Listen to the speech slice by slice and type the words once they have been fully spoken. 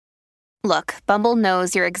Look, Bumble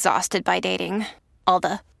knows you're exhausted by dating. All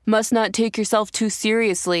the must not take yourself too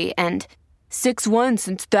seriously and 6'1"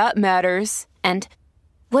 since that matters. And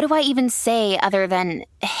what do I even say other than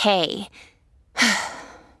hey?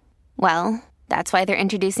 Well, that's why they're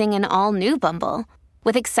introducing an all-new Bumble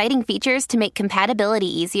with exciting features to make compatibility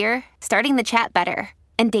easier, starting the chat better,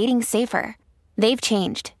 and dating safer. They've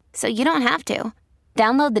changed, so you don't have to.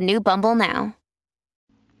 Download the new Bumble now.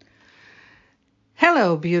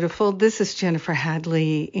 Hello, beautiful. This is Jennifer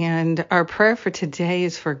Hadley, and our prayer for today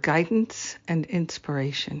is for guidance and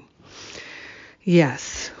inspiration.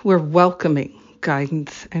 Yes, we're welcoming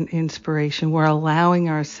guidance and inspiration. We're allowing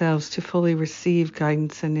ourselves to fully receive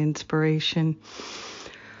guidance and inspiration.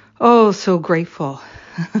 Oh, so grateful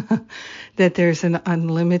that there's an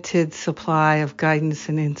unlimited supply of guidance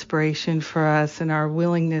and inspiration for us, and our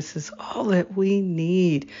willingness is all that we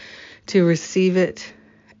need to receive it.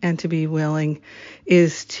 And to be willing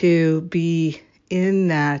is to be in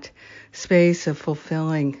that space of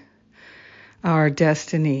fulfilling our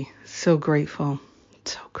destiny. So grateful,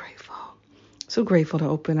 so grateful, so grateful to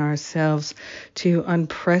open ourselves to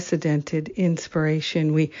unprecedented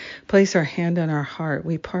inspiration. We place our hand on our heart.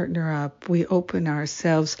 We partner up. We open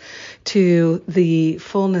ourselves to the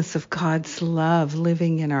fullness of God's love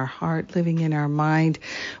living in our heart, living in our mind.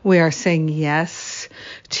 We are saying yes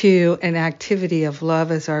to an activity of love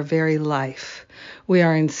as our very life. We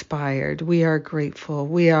are inspired. We are grateful.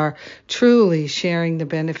 We are truly sharing the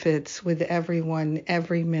benefits with everyone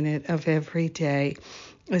every minute of every day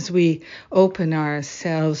as we open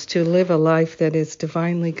ourselves to live a life that is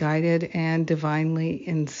divinely guided and divinely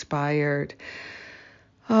inspired.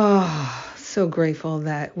 Oh, so grateful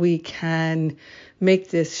that we can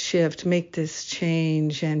make this shift, make this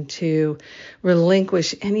change, and to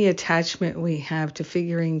relinquish any attachment we have to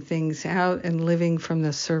figuring things out and living from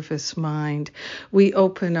the surface mind. We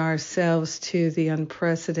open ourselves to the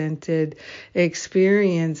unprecedented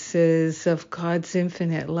experiences of God's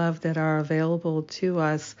infinite love that are available to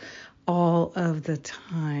us all of the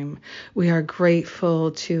time. We are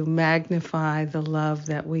grateful to magnify the love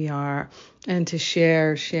that we are and to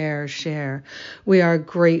share. We are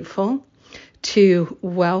grateful to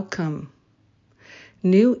welcome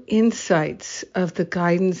new insights of the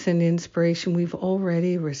guidance and inspiration we've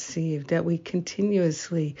already received, that we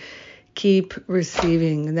continuously keep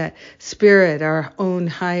receiving. That Spirit, our own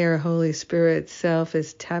higher Holy Spirit self,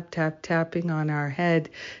 is tapping on our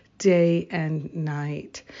head day and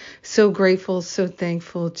night. So grateful, so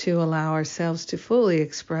thankful to allow ourselves to fully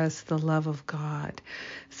express the love of God.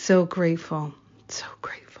 So grateful, so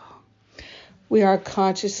grateful. We are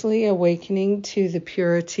consciously awakening to the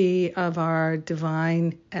purity of our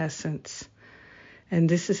divine essence. And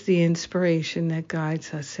this is the inspiration that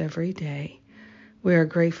guides us every day. We are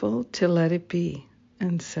grateful to let it be.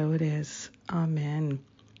 And so it is. Amen.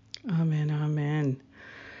 Amen. Amen.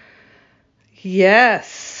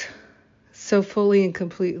 Yes. So fully and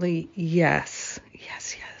completely, yes.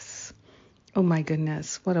 Yes, yes. Oh my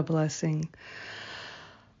goodness. What a blessing.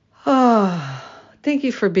 Oh, thank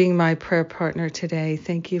you for being my prayer partner today.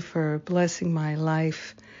 Thank you for blessing my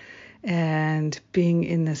life and being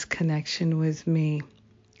in this connection with me.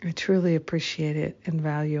 I truly appreciate it and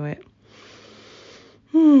value it.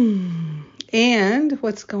 And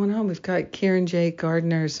what's going on? We've got Karen J.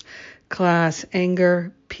 Gardner's class,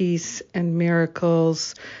 Anger, Peace, and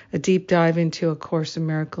Miracles, a deep dive into A Course in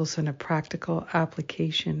Miracles and a practical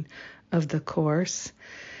application of the Course.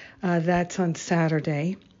 That's on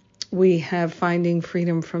Saturday. We have Finding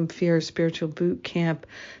Freedom from Fear Spiritual Boot Camp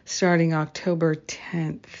starting October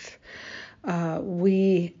 10th.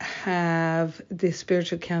 We have the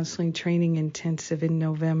Spiritual Counseling Training Intensive in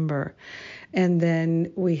November. And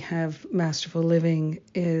then we have Masterful Living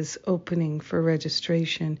is opening for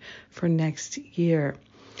registration for next year.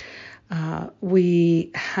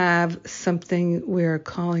 We have something we're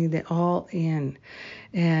calling the All In,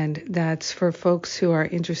 and that's for folks who are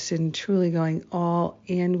interested in truly going all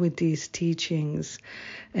in with these teachings,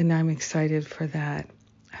 and I'm excited for that.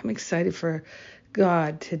 I'm excited for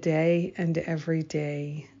God today and every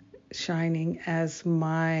day shining as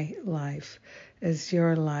my life, as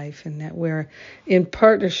your life, and that we're in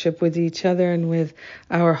partnership with each other and with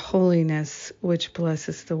our holiness, which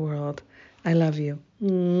blesses the world. I love you.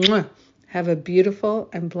 Mwah. Have a beautiful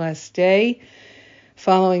and blessed day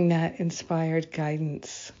following that inspired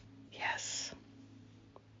guidance.